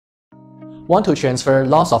Want to transfer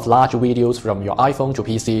lots of large videos from your iPhone to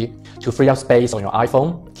PC to free up space on your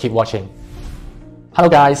iPhone? Keep watching. Hello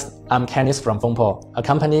guys, I'm Kenneth from FonePaw, a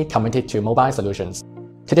company committed to mobile solutions.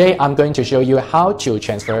 Today I'm going to show you how to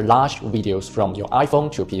transfer large videos from your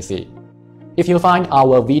iPhone to PC. If you find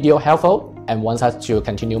our video helpful and want us to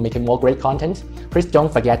continue making more great content, please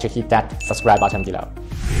don't forget to hit that subscribe button below.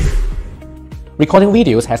 Recording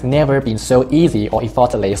videos has never been so easy or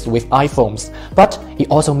effortless with iPhones, but it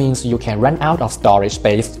also means you can run out of storage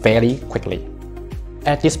space fairly quickly.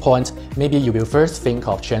 At this point, maybe you will first think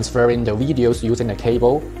of transferring the videos using a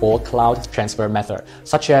cable or cloud transfer method,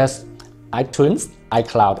 such as iTunes,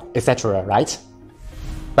 iCloud, etc., right?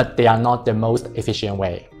 But they are not the most efficient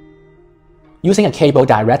way. Using a cable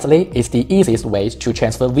directly is the easiest way to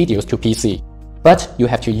transfer videos to PC. But you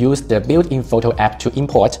have to use the built-in photo app to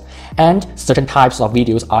import, and certain types of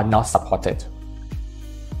videos are not supported.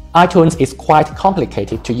 iTunes is quite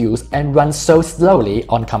complicated to use and runs so slowly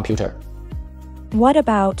on computer. What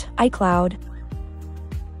about iCloud?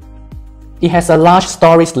 It has a large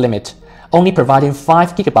storage limit, only providing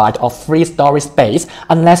 5 GB of free storage space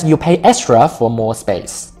unless you pay extra for more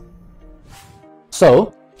space.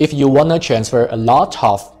 So, if you want to transfer a lot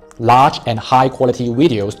of large and high-quality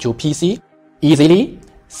videos to PC, easily,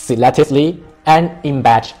 selectively, and in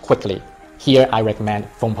batch quickly, here I recommend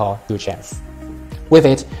FonePaw DoTrans. With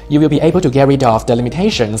it, you will be able to get rid of the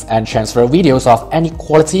limitations and transfer videos of any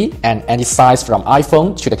quality and any size from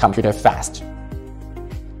iPhone to the computer fast.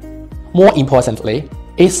 More importantly,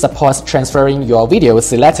 it supports transferring your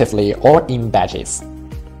videos selectively or in batches.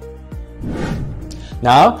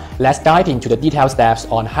 Now, let's dive into the detailed steps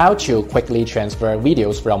on how to quickly transfer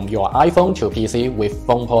videos from your iPhone to PC with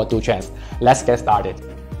FonePaw DoTrans. Let's get started.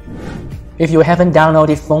 If you haven't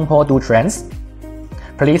downloaded FonePaw DoTrans,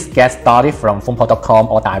 please get started from FonePaw.com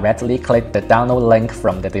or directly click the download link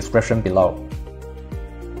from the description below.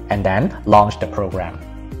 And then launch the program.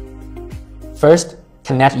 First,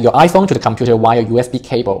 connect your iPhone to the computer via USB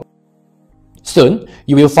cable. Soon,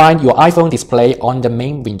 you will find your iPhone display on the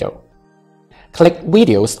main window. Click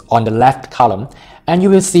Videos on the left column, and you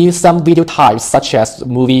will see some video types such as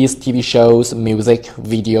movies, TV shows, music,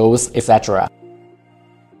 videos, etc.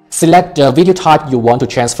 Select the video type you want to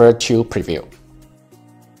transfer to Preview.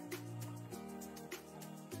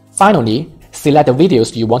 Finally, select the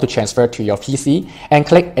videos you want to transfer to your PC and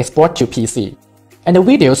click Export to PC, and the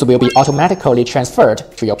videos will be automatically transferred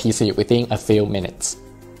to your PC within a few minutes.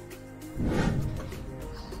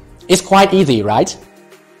 It's quite easy, right?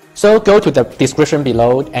 So go to the description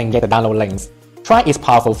below and get the download links. Try its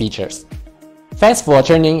powerful features. Thanks for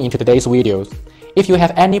tuning into today's videos. If you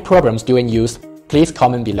have any problems during use, please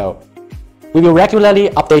comment below. We will regularly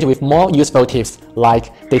update with more useful tips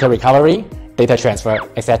like data recovery, data transfer,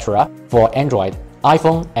 etc. for Android,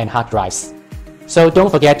 iPhone, and hard drives. So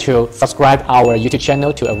don't forget to subscribe our YouTube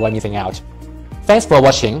channel to avoid missing out. Thanks for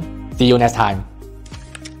watching. See you next time.